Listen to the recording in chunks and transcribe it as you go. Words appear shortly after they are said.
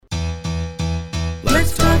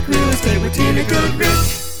Let's talk real estate with Tina Goodrich.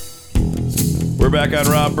 We're back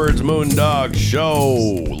on Rob Byrd's Moondog Show.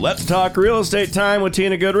 Let's talk real estate time with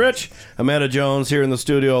Tina Goodrich. Amanda Jones here in the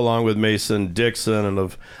studio along with Mason Dixon,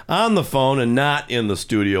 and on the phone and not in the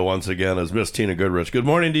studio once again is Miss Tina Goodrich. Good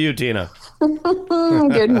morning to you, Tina.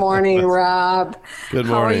 Good morning, Rob. Good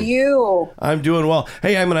morning. How are you? I'm doing well.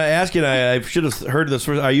 Hey, I'm going to ask you, and I should have heard this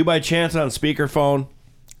first. Are you by chance on speakerphone?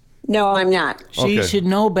 No, I'm not. She should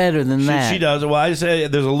know better than that. She does. Well, I say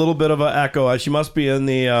there's a little bit of an echo. She must be in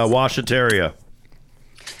the washiteria.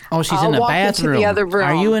 Oh, she's I'll in the walk bathroom. into the other room.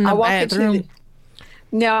 Are you in the I'll walk bathroom?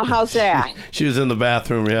 No, how's that? She was in the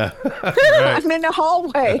bathroom, yeah. I'm in the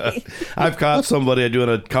hallway. I've caught somebody doing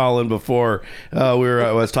a call-in before. I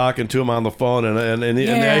was talking to him on the phone, and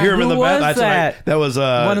I hear him in the bathroom. That was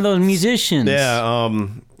one of those musicians. Yeah.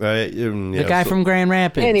 The guy from Grand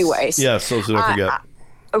Rapids. Anyways. Yeah, so don't forget.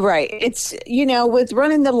 Right. It's, with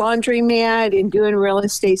running the laundromat and doing real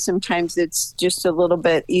estate, sometimes it's just a little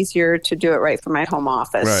bit easier to do it right from my home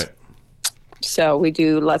office. Right. So we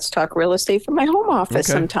do Let's Talk Real Estate from my home office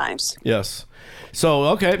sometimes. Yes. So,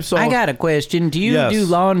 okay. So I got a question. Do you Yes. do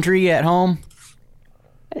laundry at home?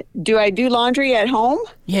 Do I do laundry at home?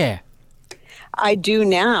 Yeah. I do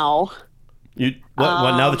now.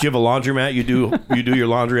 Now that you have a laundromat, you do your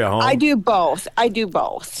laundry at home? I do both.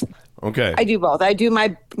 Okay. I do both. I do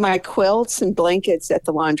my quilts and blankets at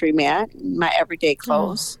the laundromat, my everyday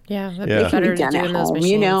clothes. That'd Yeah. be better to Done do at in those home,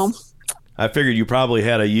 machines. I figured you probably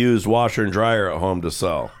had a used washer and dryer at home to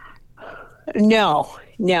sell. No.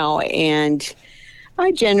 And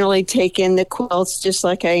I generally take in the quilts just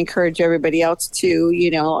like I encourage everybody else to,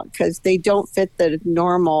 because they don't fit the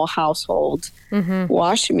normal household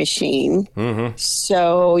washing machine. Mm-hmm.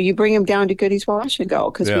 So you bring them down to Goody's Wash and Go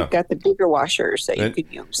because we've got the bigger washers that you could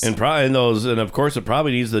use. And of course it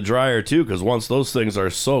probably needs the dryer too, because once those things are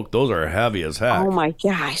soaked, those are heavy as heck. Oh my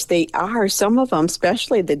gosh, they are. Some of them,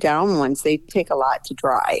 especially the down ones, they take a lot to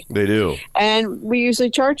dry. They do. And we usually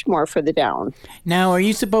charge more for the down. Now, are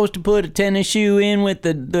you supposed to put a tennis shoe in with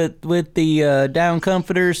the down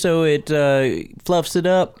comforter so it fluffs it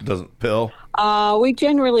up? Doesn't pill? We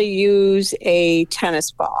generally use a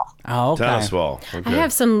tennis ball. Oh, okay. Tennis ball. Okay. I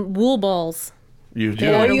have some wool balls. You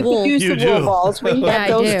do? Or you could use the wool balls. We Yeah, have I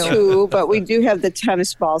those do. too, but we do have the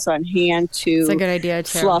tennis balls on hand to It's a good idea,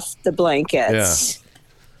 too. fluff the blankets.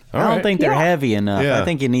 All I don't right. think they're heavy enough. Yeah. I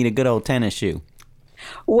think you need a good old tennis shoe.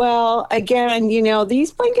 Well, again,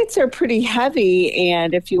 these blankets are pretty heavy,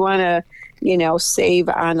 and if you want to, save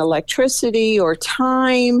on electricity or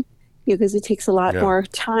time, because it takes a lot more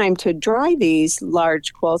time to dry these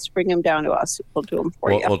large quilts, bring them down to us. We'll do them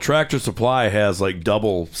for you. Well, Tractor Supply has like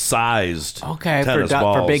double-sized tennis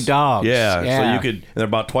balls. for big dogs. Yeah, so you could. And they're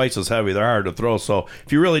about twice as heavy. They're hard to throw. So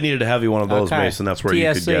if you really needed a heavy one of those, Mason, that's where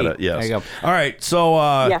you could get it. Yes. There you go. All right.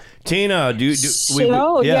 So, Tina, real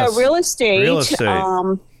estate. Real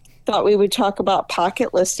estate. Thought we would talk about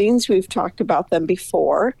pocket listings. We've talked about them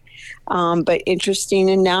before. But interesting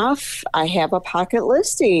enough, I have a pocket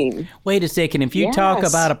listing. Wait a second. If you talk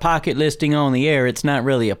about a pocket listing on the air, it's not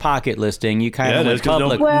really a pocket listing. You kind of went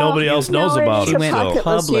public. Nobody else knows about it. You went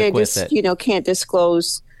public with it. Can't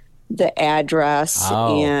disclose the address,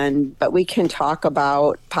 but we can talk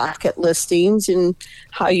about pocket listings and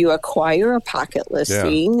how you acquire a pocket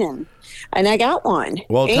listing and I got one.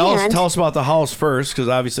 Well, tell us about the house first, because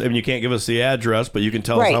obviously, you can't give us the address, but you can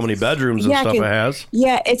tell us how many bedrooms and stuff it has.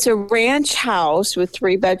 Yeah, it's a ranch house with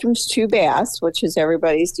 3 bedrooms, 2 baths, which is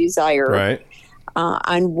everybody's desire. Right.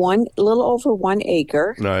 On little over 1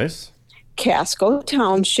 acre. Nice. Casco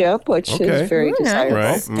Township, which is very desirable.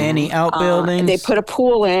 Right. Mm-hmm. Any outbuildings? They put a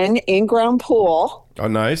pool in-ground pool. Oh,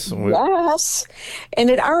 nice. Yes. And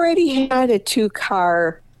it already had a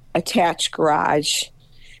 2-car attached garage.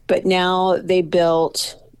 But now they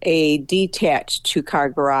built a detached 2-car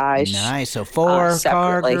garage. Nice. So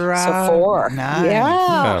 4-car garage. So 4. Nice.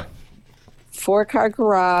 Yeah. 4-car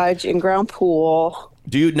garage, in-ground pool.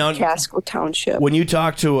 Casco Township. When you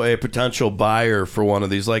talk to a potential buyer for one of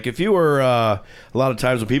these, like if you were, a lot of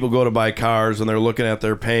times when people go to buy cars and they're looking at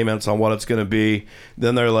their payments on what it's going to be,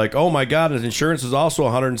 then they're like, oh my God, and insurance is also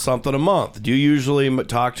 $100 and something a month. Do you usually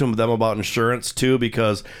talk to them about insurance too?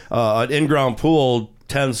 Because an in-ground pool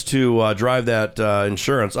tends to drive that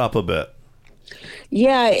insurance up a bit.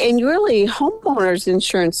 Yeah, and really, homeowners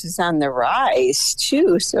insurance is on the rise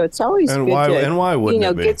too. So it's always good to, why wouldn't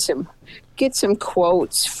it be? Get some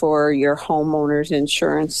quotes for your homeowners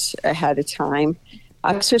insurance ahead of time,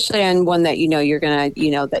 especially on one that you're gonna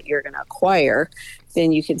acquire.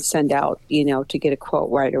 Then you can send out to get a quote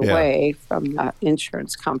right away from the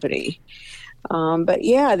insurance company. But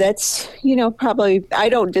yeah, that's, probably, I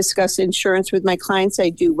don't discuss insurance with my clients. I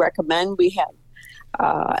do recommend. We have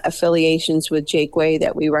affiliations with Jakeway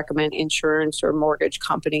that we recommend insurance or mortgage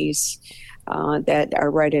companies that are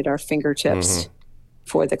right at our fingertips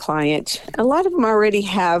for the client. A lot of them already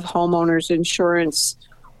have homeowners insurance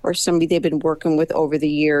or somebody they've been working with over the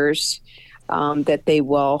years that they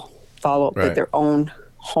will follow up with their own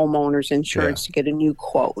homeowners insurance to get a new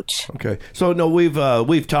quote. Okay. So no,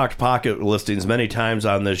 we've talked pocket listings many times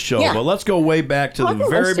on this show, but let's go way back to the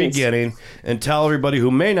very beginning and tell everybody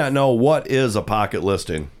who may not know, what is a pocket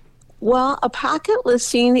listing? Well, a pocket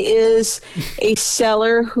listing is a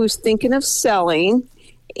seller who's thinking of selling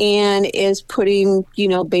and is putting,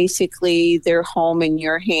 basically their home in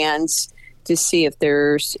your hands to see if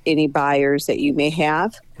there's any buyers that you may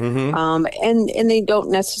have. And they don't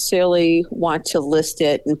necessarily want to list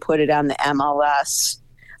it and put it on the MLS.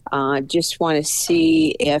 Just want to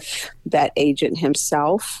see if that agent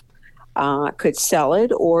himself could sell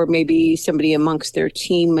it, or maybe somebody amongst their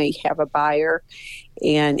team may have a buyer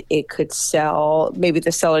and it could sell. Maybe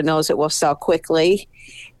the seller knows it will sell quickly,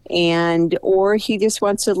 or he just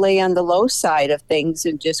wants to lay on the low side of things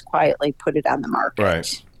and just quietly put it on the market.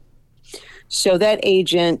 Right. So that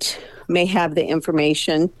agent may have the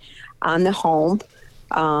information on the home.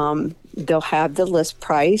 They'll have the list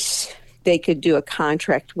price. They could do a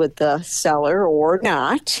contract with the seller or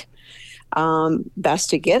not. Best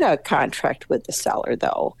to get a contract with the seller,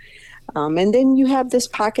 though. And then you have this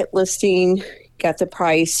pocket listing, got the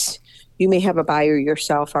price. You may have a buyer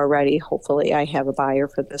yourself already. Hopefully I have a buyer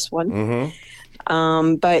for this one.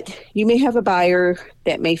 But you may have a buyer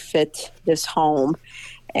that may fit this home,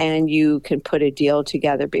 and you can put a deal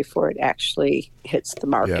together before it actually hits the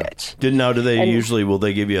market. Do they usually, will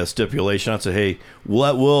they give you a stipulation? I'd say, hey,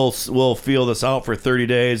 we'll feel this out for 30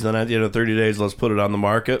 days, and then at the end of 30 days, let's put it on the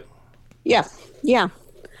market? Yeah.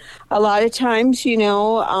 A lot of times, they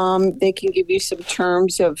can give you some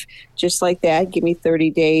terms of just like that. Give me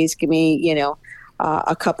 30 days, give me,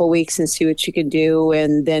 a couple weeks and see what you can do.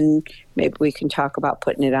 And then maybe we can talk about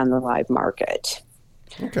putting it on the live market.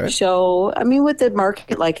 Okay. So, with the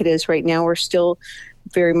market like it is right now, we're still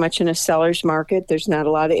very much in a seller's market. There's not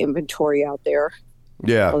a lot of inventory out there.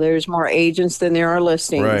 Yeah. Well, there's more agents than there are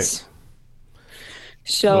listings. Right.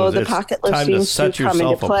 So the pocket listings do come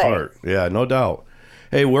into play. Apart. Yeah, no doubt.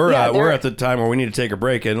 Hey, we're at the time where we need to take a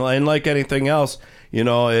break, and like anything else,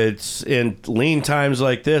 it's in lean times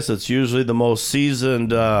like this. It's usually the most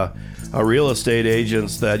seasoned real estate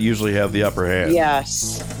agents that usually have the upper hand.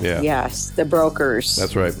 Yes. Yeah. Yes, the brokers.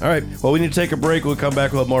 That's right. All right. Well, we need to take a break. We'll come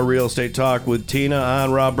back with more real estate talk with Tina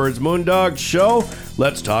on Rob Byrd's Moondog Show.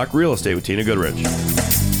 Let's talk real estate with Tina Goodrich.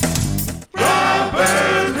 Rob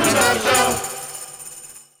Byrd's Moondog Show.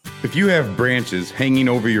 If you have branches hanging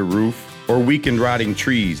over your roof or weakened rotting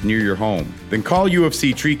trees near your home, then call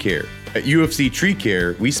UFC Tree Care. At UFC Tree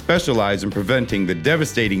Care, we specialize in preventing the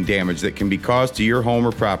devastating damage that can be caused to your home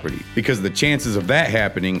or property, because the chances of that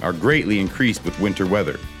happening are greatly increased with winter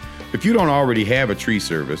weather. If you don't already have a tree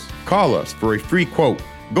service, call us for a free quote.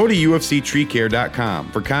 Go to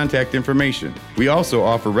ufctreecare.com for contact information. We also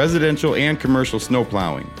offer residential and commercial snow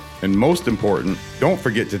plowing. And most important, don't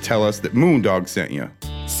forget to tell us that Moondog sent you.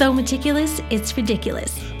 So meticulous, it's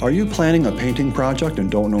ridiculous. Are you planning a painting project and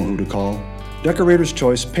don't know who to call? Decorator's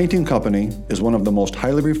Choice Painting Company is one of the most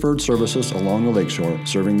highly referred services along the lakeshore.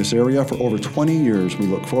 Serving this area for over 20 years, we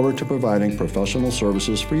look forward to providing professional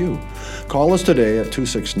services for you. Call us today at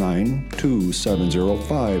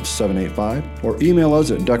 269-270-5785 or email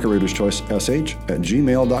us at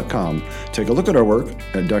decoratorschoicesh@gmail.com. Take a look at our work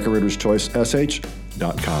at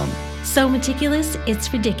decoratorschoicesh.com. So meticulous,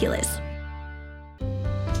 it's ridiculous.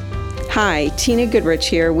 Hi, Tina Goodrich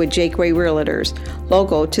here with Jakeway Realtors,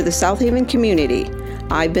 local to the South Haven community.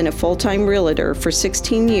 I've been a full-time realtor for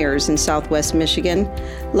 16 years in Southwest Michigan.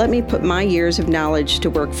 Let me put my years of knowledge to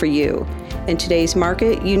work for you. In today's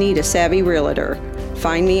market, you need a savvy realtor.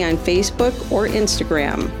 Find me on Facebook or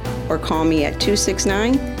Instagram, or call me at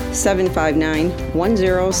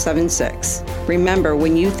 269-759-1076. Remember,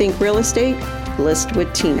 when you think real estate, list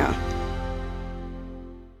with Tina.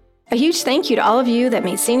 A huge thank you to all of you that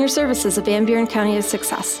made Senior Services of Van Buren County a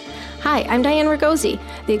success. Hi, I'm Diane Ragosi,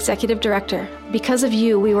 the Executive Director. Because of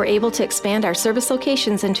you, we were able to expand our service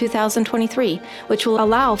locations in 2023, which will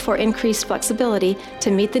allow for increased flexibility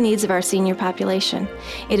to meet the needs of our senior population.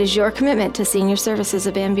 It is your commitment to Senior Services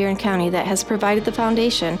of Van Buren County that has provided the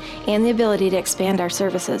foundation and the ability to expand our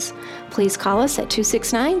services. Please call us at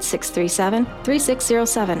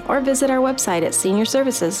 269-637-3607 or visit our website at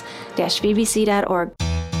seniorservices-vbc.org.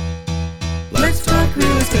 Let's talk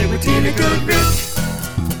real estate with Tina Goodrich.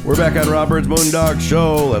 We're back on Rob Byrd's Moondog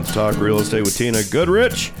Show. Let's talk real estate with Tina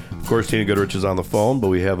Goodrich. Of course, Tina Goodrich is on the phone, but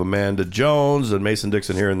we have Amanda Jones and Mason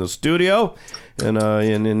Dixon here in the studio. And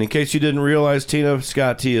in case you didn't realize, Tina,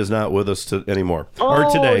 Scott T is not with us anymore. Or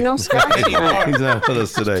today. No, Scott. He's not with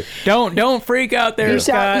us today. Don't freak out there,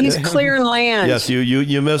 Scott. He's clearing land. Yes,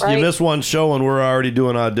 you missed one show, and we're already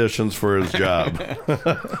doing auditions for his job.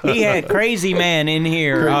 He had Crazy Man in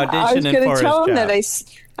here auditioning for his job. I was going to tell him that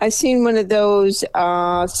I seen one of those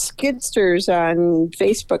skidsters on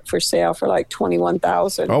Facebook for sale for like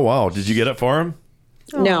 $21,000. Oh wow! Did you get it for him?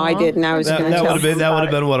 No, I didn't. I was going to tell him. That would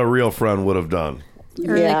have been what a real friend would have done.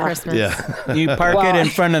 Early Christmas. Yeah. You park it in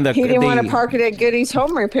front of the... He didn't want to park it at Goody's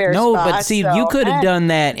Home Repair No, spot, but see, you could have done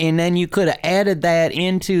that, and then you could have added that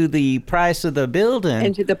into the price of the building.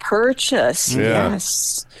 Into the purchase, Yeah.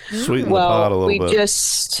 yes. Sweeten the pot a little bit. We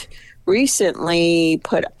just recently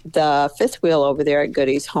put the fifth wheel over there at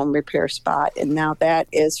Goody's Home Repair spot, and now that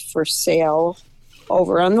is for sale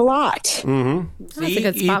over on the lot. Mm-hmm. That's a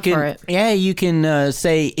good spot for it. Yeah, you can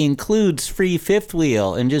say includes free fifth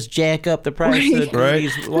wheel and just jack up the price of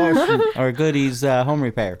Goody's or Goody's Home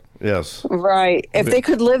Repair. Yes. Right. If they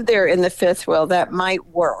could live there in the fifth wheel, that might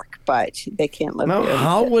work, but they can't live there.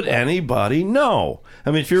 How would anybody know?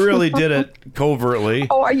 I mean, if you really did it covertly.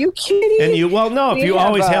 Oh, are you kidding? And if you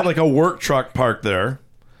always had like a work truck parked there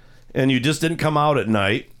and you just didn't come out at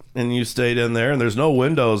night and you stayed in there and there's no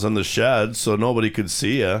windows in the shed so nobody could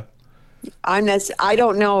see you. I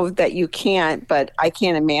don't know that you can't, but I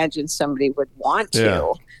can't imagine somebody would want to.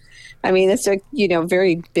 Yeah. I mean, it's a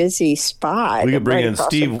very busy spot. We could bring in across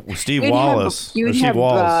Steve Wallace. You'd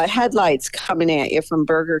have headlights coming at you from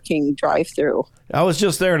Burger King drive-through. I was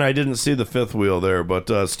just there and I didn't see the fifth wheel there,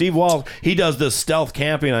 but Steve Wallace, he does this stealth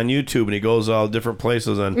camping on YouTube and he goes out different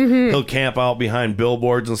places and he'll camp out behind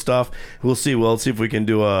billboards and stuff. We'll see if we can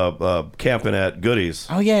do a camping at Goody's.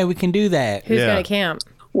 Oh yeah, we can do that. Who's going to camp?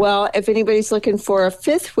 Well, if anybody's looking for a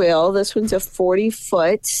fifth wheel, this one's a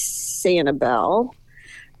 40-foot Sanibel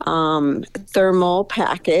thermal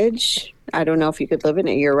package. I don't know if you could live in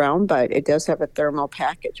it year-round, but it does have a thermal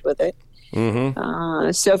package with it. Mm-hmm.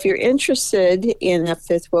 So if you're interested in a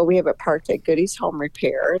fifth wheel, we have it parked at Goody's Home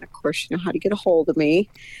Repair. And of course, you know how to get a hold of me.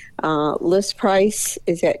 List price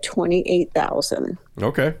is at $28,000.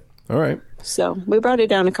 Okay. All right. So we brought it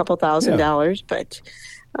down a couple $1,000, but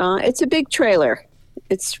it's a big trailer.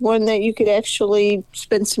 It's one that you could actually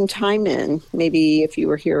spend some time in. Maybe if you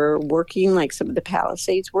were here working, like some of the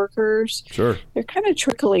Palisades workers. Sure. They're kind of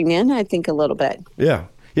trickling in, I think, a little bit. Yeah.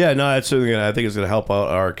 Yeah, no, that's something I think it's going to help out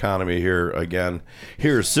our economy here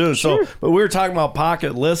soon. Sure. So, but we were talking about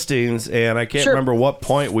pocket listings, and I can't remember what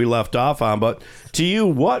point we left off on. But to you,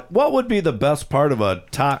 what would be the best part of a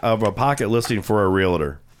pocket listing for a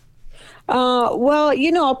realtor? Well,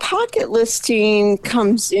 a pocket listing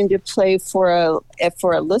comes into play for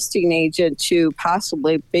a listing agent to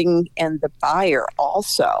possibly bring in the buyer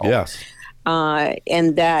also. Yes.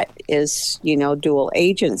 And that is, dual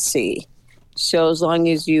agency. So as long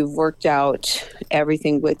as you've worked out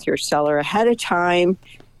everything with your seller ahead of time,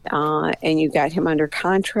 and you got him under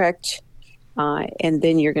contract, and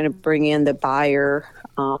then you're going to bring in the buyer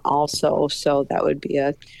also. So that would be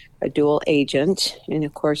a dual agent. And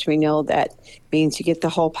of course, we know that means you get the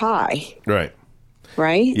whole pie. Right.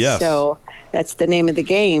 Right? Yes. So that's the name of the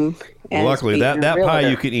game. Well, luckily, that pie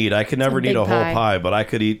you can eat. I could never eat a whole pie, but I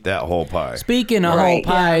could eat that whole pie. Speaking of whole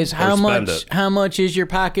pies, Yeah. how much is your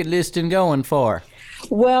pocket listing going for?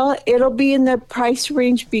 Well, it'll be in the price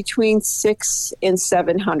range between $600,000 and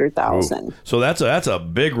 $700,000. So that's a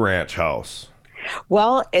big ranch house.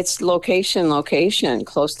 Well, it's location,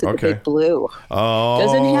 close to the Big Blue. Oh,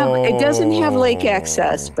 it doesn't have lake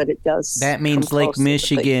access, but it does. That means Lake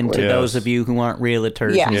Michigan to those of you who aren't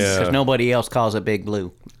realtors, Yes. because nobody else calls it Big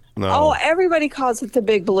Blue. No. Oh, everybody calls it the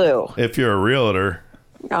Big Blue. If you're a realtor.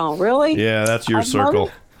 Oh, really? Yeah, that's your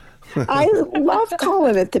circle. I love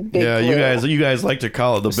calling it the Big Blue. Yeah, you guys like to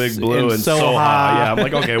call it the Big Blue and so high. Yeah, I'm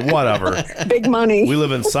like, okay, whatever. Big money. We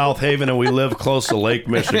live in South Haven and we live close to Lake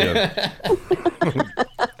Michigan.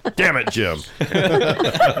 Damn it, Jim.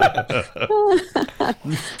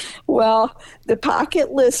 Well, the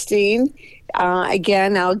pocket listing,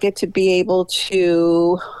 again, I'll get to be able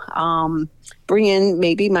to bring in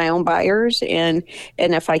maybe my own buyers, and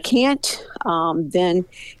if I can't, then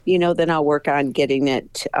I'll work on getting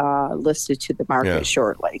it listed to the market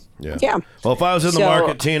shortly. Yeah. Well, if I was in the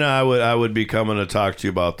market, Tina, I would be coming to talk to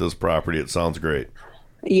you about this property. It sounds great.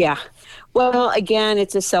 Yeah. Well, again,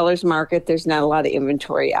 it's a seller's market. There's not a lot of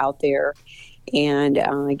inventory out there, and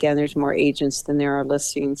again, there's more agents than there are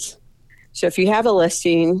listings. So if you have a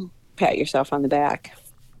listing, pat yourself on the back.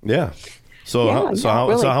 Yeah. So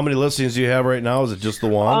how many listings do you have right now? Is it just the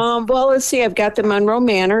one? Well, let's see. I've got the Monroe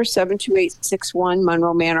Manor, 72861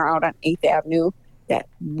 Monroe Manor out on 8th Avenue. That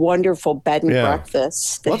wonderful bed and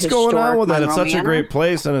breakfast. What's going on with that? It's such a great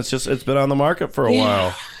place, and it's been on the market for a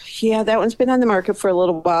while. Yeah, that one's been on the market for a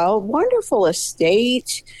little while. Wonderful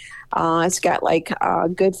estate. It's got like a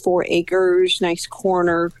good 4 acres, nice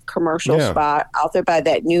corner commercial spot out there by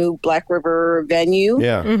that new Black River venue.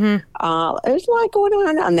 Yeah. There's a lot going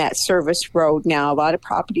on that service road now. A lot of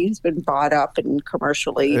property has been bought up and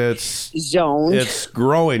commercially zoned. It's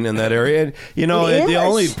growing in that area. And, the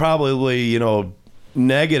only probably,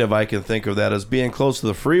 negative I can think of that is being close to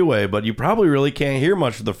the freeway, but you probably really can't hear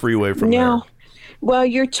much of the freeway from there. Well,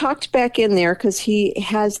 you're tucked back in there because he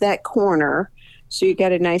has that corner. So you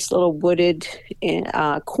got a nice little wooded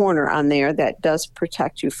corner on there that does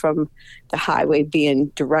protect you from the highway being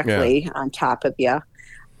directly on top of you.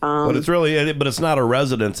 But it's not a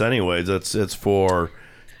residence anyways. It's for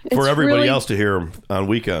everybody else to hear on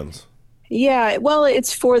weekends. Yeah, well,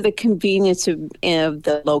 it's for the convenience of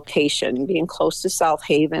the location, being close to South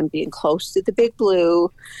Haven, being close to the Big Blue,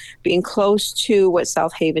 being close to what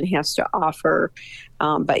South Haven has to offer,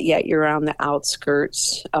 but yet you're on the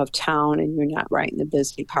outskirts of town and you're not right in the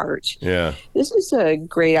busy part. Yeah. This is a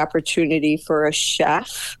great opportunity for a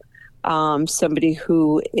chef, somebody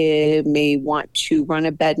who may want to run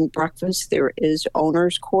a bed and breakfast. There is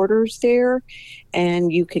owner's quarters there,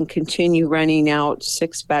 and you can continue renting out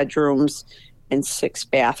 6 bedrooms and 6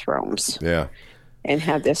 bathrooms. Yeah. And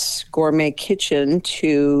have this gourmet kitchen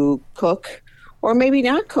to cook, or maybe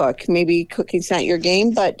not cook. Maybe cooking's not your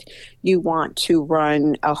game, but you want to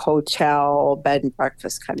run a hotel, bed and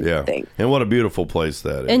breakfast kind of thing. And what a beautiful place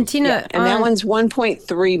that is. And Tina, and that one's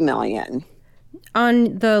 $1.3 million.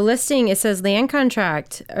 On the listing, it says land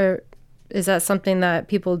contract. Is that something that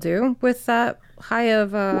people do with that high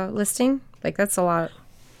of listing? Like, that's a lot.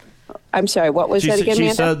 I'm sorry, what was that again, She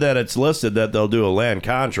Amanda? said that it's listed that they'll do a land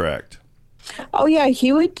contract. Oh, yeah,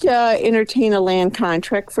 he would entertain a land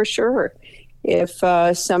contract for sure. If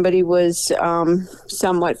somebody was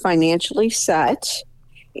somewhat financially set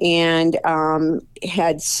and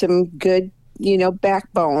had some good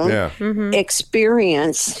backbone,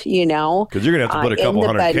 experience, because you're going to have to put a couple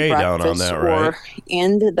 $100K down on that, right? Or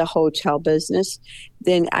in the hotel business,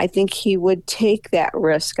 then I think he would take that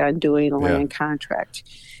risk on doing a land contract.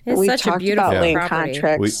 It's such a beautiful land property.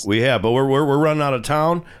 contracts. We have, but we're running out of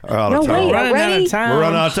town. Wait, already? We're running out of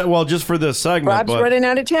time. Well, just for this segment. Rob's running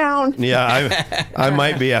out of town. Yeah, I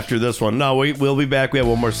might be after this one. No, we'll be back. We have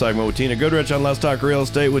one more segment with Tina Goodrich on Let's Talk Real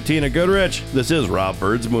Estate with Tina Goodrich. This is Rob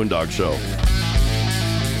Byrd's Moondog Show.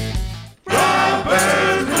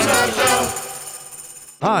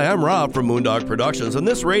 Hi, I'm Rob from Moondog Productions and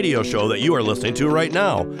this radio show that you are listening to right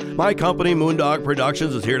now. My company, Moondog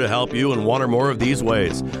Productions, is here to help you in one or more of these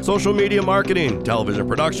ways: social media marketing, television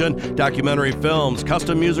production, documentary films,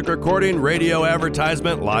 custom music recording, radio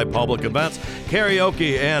advertisement, live public events,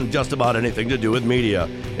 karaoke, and just about anything to do with media.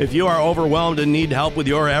 If you are overwhelmed and need help with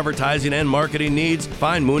your advertising and marketing needs,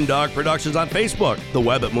 find Moondog Productions on Facebook, the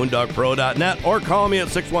web at moondogpro.net, or call me at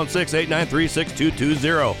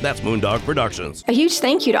 616-893-6220. That's Moondog Productions. A huge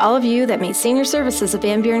thank you to all of you that made senior services of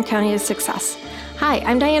Van Buren County a success. Hi,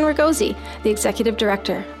 I'm Diane Ragosi, the Executive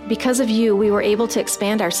Director. Because of you, we were able to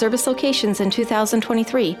expand our service locations in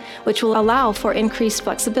 2023, which will allow for increased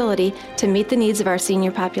flexibility to meet the needs of our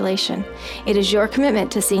senior population. It is your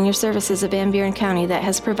commitment to senior services of Van Buren County that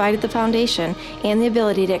has provided the foundation and the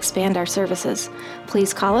ability to expand our services.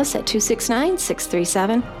 Please call us at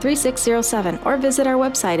 269-637-3607 or visit our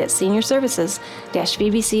website at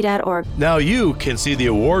seniorservices-vbc.org. Now you can see the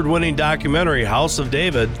award-winning documentary House of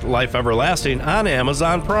David, Life Everlasting on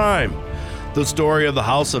Amazon Prime. The story of the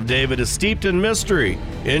House of David is steeped in mystery,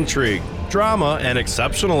 intrigue, drama, and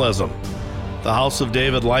exceptionalism. The House of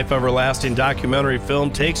David, Life Everlasting documentary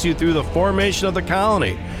film takes you through the formation of the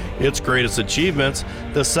colony, its greatest achievements,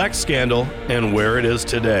 the sex scandal, and where it is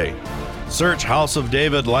today. Search House of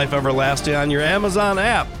David, Life Everlasting on your Amazon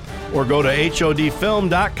app or go to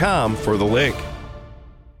hodfilm.com for the link.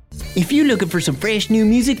 If you're looking for some fresh new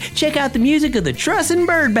music, check out the music of the Truss and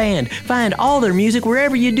Byrd Band. Find all their music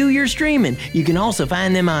wherever you do your streaming. You can also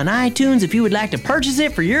find them on iTunes if you would like to purchase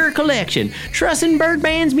it for your collection. Truss and Byrd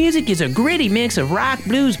Band's music is a gritty mix of rock,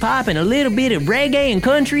 blues, pop, and a little bit of reggae and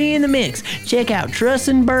country in the mix. Check out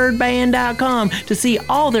trussandbyrdband.com to see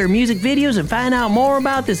all their music videos and find out more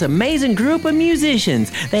about this amazing group of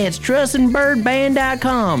musicians. That's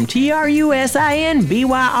trussandbyrdband.com,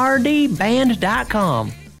 TRUSINBYRD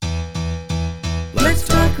band.com. Let's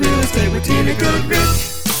talk real estate with Tina Goodrich.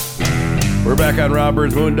 We're back on Rob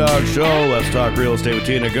Byrd's Moondog Show. Let's talk real estate with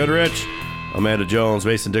Tina Goodrich. Amanda Jones,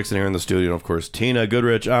 Mason Dixon here in the studio, and of course Tina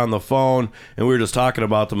Goodrich on the phone. And we were just talking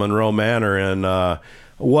about the Monroe Manor and I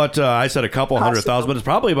said a couple $100,000, but it's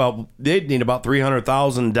probably they'd need about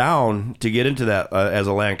 $300,000 down to get into that as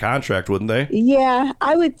a land contract, wouldn't they? Yeah,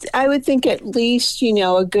 I would think at least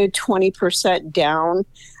a good 20% down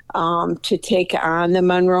to take on the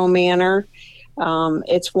Monroe Manor.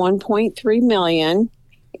 It's $1.3 million.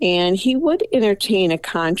 And he would entertain a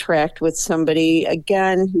contract with somebody,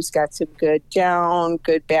 again, who's got some good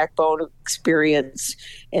backbone experience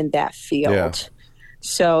in that field. Yeah.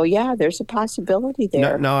 So, yeah, there's a possibility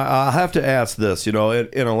there. Now, I'll have to ask this. In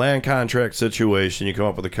a land contract situation, you come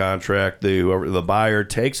up with a contract, the buyer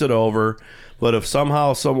takes it over, but if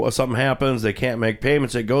somehow something happens, they can't make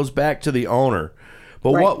payments, it goes back to the owner.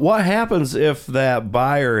 But right. What happens if that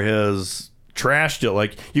buyer has trashed it,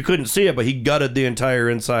 like you couldn't see it, but he gutted the entire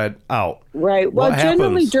inside out? Right. Well,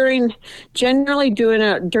 generally during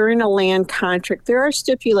a land contract, there are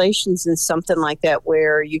stipulations in something like that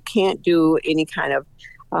where you can't do any kind of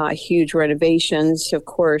huge renovations. Of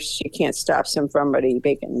course, you can't stop somebody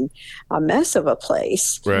making a mess of a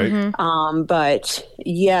place. Right. Mm-hmm. But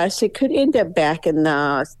yes, it could end up back in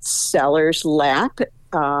the seller's lap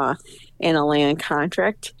in a land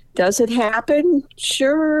contract. Does it happen?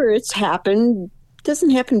 Sure, it's happened. Doesn't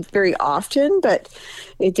happen very often, but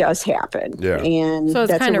it does happen. Yeah. And so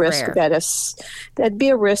that's a risk rare. That'd be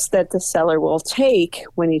a risk that the seller will take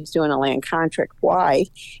when he's doing a land contract. Why?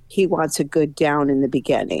 He wants a good down in the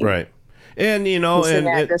beginning. Right. And,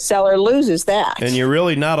 the seller loses that. And you're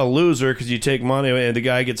really not a loser because you take money and the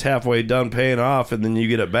guy gets halfway done paying off and then you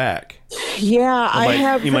get it back.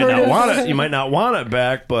 Yeah, You might not want it. You might not want it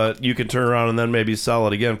back, but you can turn around and then maybe sell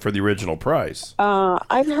it again for the original price.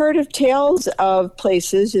 I've heard of tales of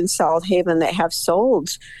places in South Haven that have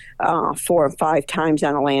sold 4 or 5 times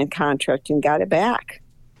on a land contract and got it back.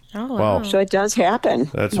 Oh, wow. So it does happen.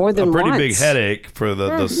 That's more than a pretty once. big headache for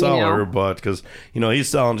the seller, but because he's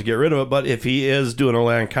selling to get rid of it. But if he is doing a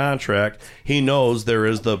land contract, he knows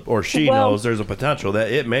she knows there's a potential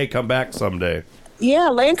that it may come back someday. Yeah,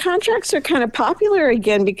 land contracts are kind of popular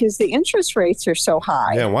again because the interest rates are so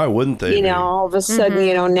high. Yeah, why wouldn't they? All of a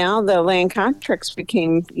sudden, now the land contracts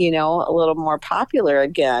became, a little more popular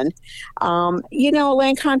again.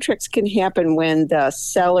 Land contracts can happen when the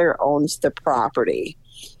seller owns the property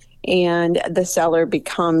and the seller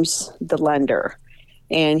becomes the lender.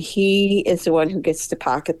 And he is the one who gets to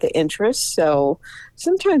pocket the interest. So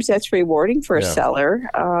sometimes that's rewarding for a seller,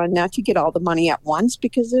 not to get all the money at once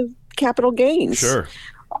because of capital gains. Sure.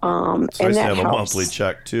 It's nice and that to have helps. a monthly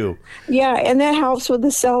check too. Yeah, and that helps with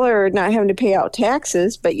the seller not having to pay out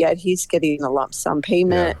taxes, but yet he's getting a lump sum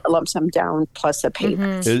payment, a lump sum down plus a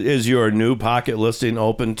payment. Mm-hmm. Is your new pocket listing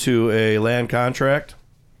open to a land contract?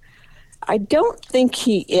 I don't think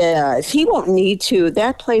he is. He won't need to.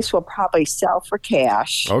 That place will probably sell for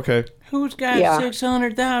cash. Okay. Who's got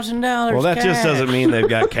 $600,000? Well, that just doesn't mean they've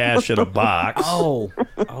got cash in a box. Oh,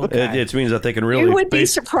 okay. It means that they can really. You would be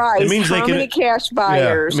surprised how many cash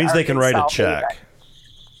buyers. It means they can write a check.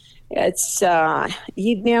 It's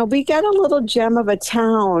we got a little gem of a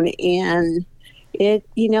town, and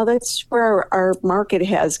that's where our market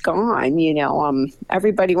has gone.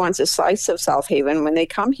 Everybody wants a slice of South Haven when they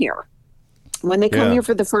come here. When they come here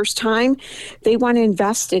for the first time, they want to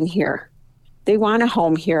invest in here. They want a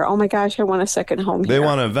home here. Oh my gosh, I want a second home here. They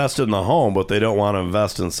want to invest in the home, but they don't want to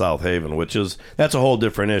invest in South Haven, that's a whole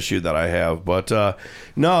different issue that I have. But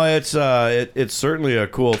no, it's certainly a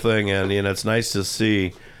cool thing, and it's nice to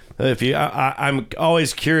see. I'm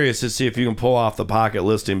always curious to see if you can pull off the pocket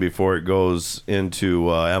listing before it goes into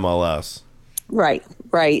MLS. Right.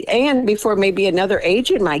 And before maybe another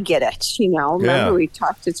agent might get it, Remember we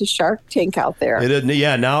talked to the Shark Tank out there.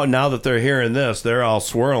 Now that they're hearing this, they're all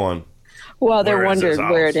swirling. Well, they're wondering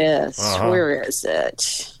where it is. Where is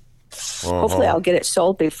it? Hopefully I'll get it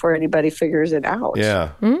sold before anybody figures it out.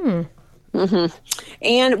 Yeah. Mm-hmm.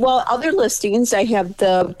 And other listings, I have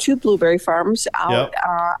the 2 blueberry farms out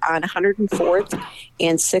on 104th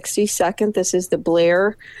and 62nd. This is the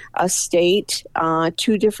Blair Estate,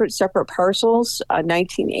 2 different separate parcels, a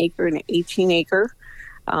 19-acre and an 18-acre.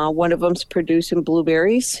 One of them's producing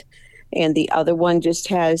blueberries, and the other one just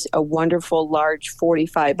has a wonderful large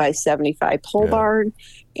 45 by 75 pole barn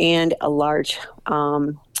and a large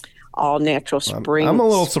all-natural spring. I'm a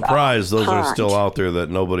little surprised those pond. are still out there,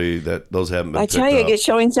 those haven't been I tell you, I get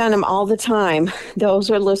showings on them all the time. Those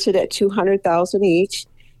are listed at $200,000 each,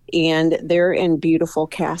 and they're in beautiful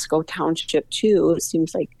Casco Township too. It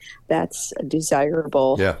seems like that's a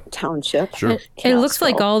desirable township. Sure. It looks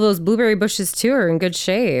like all those blueberry bushes too are in good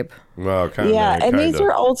shape. Well, kind of. Yeah, and these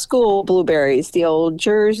are old school blueberries, the old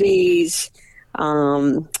Jerseys.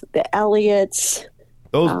 the Elliots.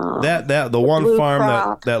 Those the one Blue farm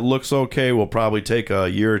Crop. that looks okay will probably take a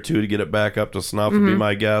year or two to get it back up to snuff, would be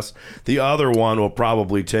my guess. The other one will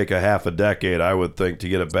probably take a half a decade, I would think, to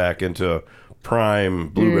get it back into prime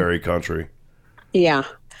blueberry country. Yeah.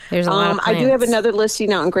 There's a lot of I do have plants. another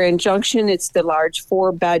listing out in Grand Junction. It's the large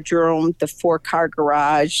 4-bedroom, the 4-car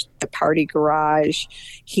garage, the party garage.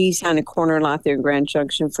 He's on a corner lot there in Grand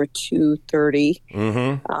Junction for $230.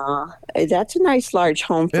 That's a nice large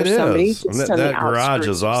home for It somebody. is. And just on the that garage outskirts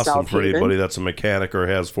is of awesome South for Haven. anybody that's a mechanic or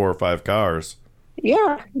has 4 or 5 cars.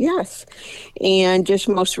 Yeah, yes. And just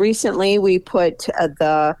most recently, we put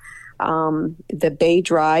the Bay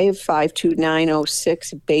Drive,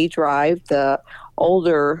 52906 Bay Drive, the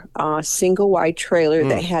older single wide trailer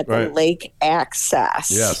that had the right. lake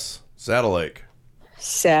access. Yes, Saddle Lake.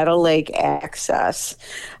 Saddle Lake access.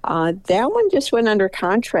 That one just went under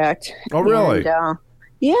contract. Oh, really? And,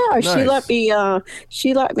 yeah, Nice.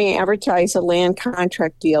 she let me advertise a land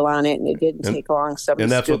contract deal on it, and it didn't take long. Somebody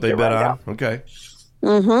And that's what stood they the bet right on? up. Okay.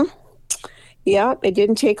 Mm-hmm. Yeah, it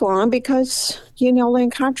didn't take long because,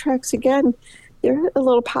 land contracts, again, they're a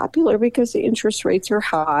little popular because the interest rates are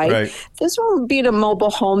high. Right. This one being a mobile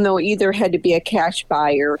home, though, either had to be a cash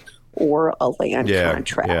buyer or a land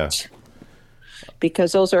contract.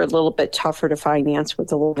 Because those are a little bit tougher to finance with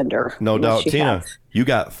the lender. No unless doubt. you Tina, have you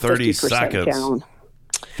got 30 50% seconds. down.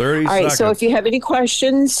 30 All right, seconds. so if you have any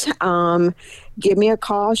questions, give me a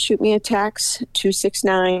call, shoot me a text,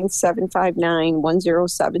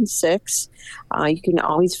 269-759-1076. You can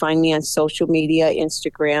always find me on social media,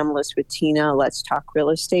 Instagram, List with Tina, Let's Talk Real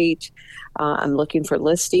Estate. I'm looking for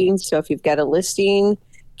listings, so if you've got a listing,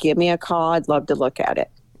 give me a call. I'd love to look at it.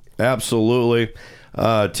 Absolutely.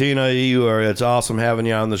 Tina, it's awesome having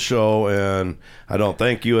you on the show, and I don't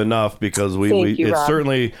thank you enough because Thank you, it's Rob.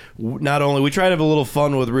 certainly not only we try to have a little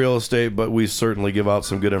fun with real estate, but we certainly give out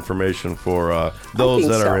some good information for those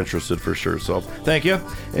think that are so. interested for sure. So thank you.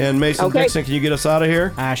 And Mason Okay. Dixon, can you get us out of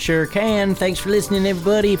here? I sure can. Thanks for listening,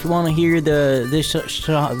 everybody. If you want to hear this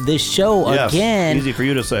show Yes. again, Easy for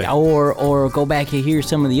you to say. or go back and hear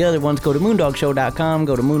some of the other ones, go to moondogshow.com,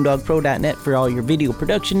 go to moondogpro.net for all your video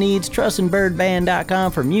production needs,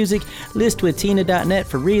 trustandbirdband.com for music, listwithtina.net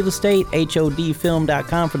for real estate,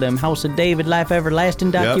 hodfilm.com for them House of David Life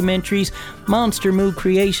Everlasting documentaries, Monster Move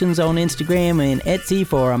Creations on Instagram and Etsy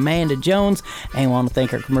for Amanda Jones, and want to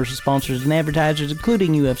thank our commercial sponsors and advertisers,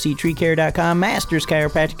 including UFCTreeCare.com, Masters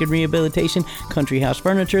Chiropractic and Rehabilitation, Country House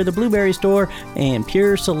Furniture, The Blueberry Store, and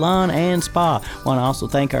Pure Salon and Spa. Want to also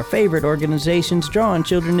thank our favorite organizations drawing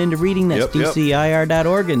children into reading, that's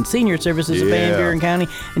DCIR.org, and Senior Services of Van Buren County.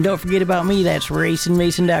 And don't forget about me, that's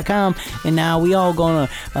RacingMason.com. And now we all gonna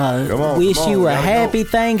wish you a happy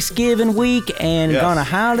Thanksgiving week, and gonna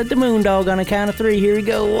howl at the Moondog on a count of 3. Here we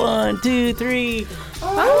go. 1, 2, 3.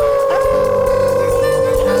 Howl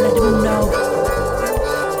at the Moondog.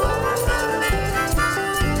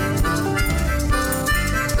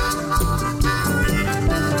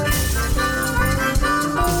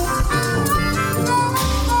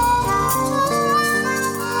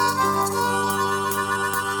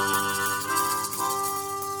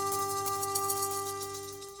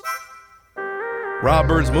 Rob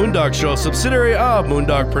Byrd's Moondog Show, subsidiary of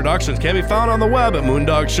Moondog Productions, can be found on the web at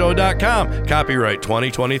moondogshow.com. Copyright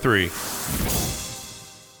 2023.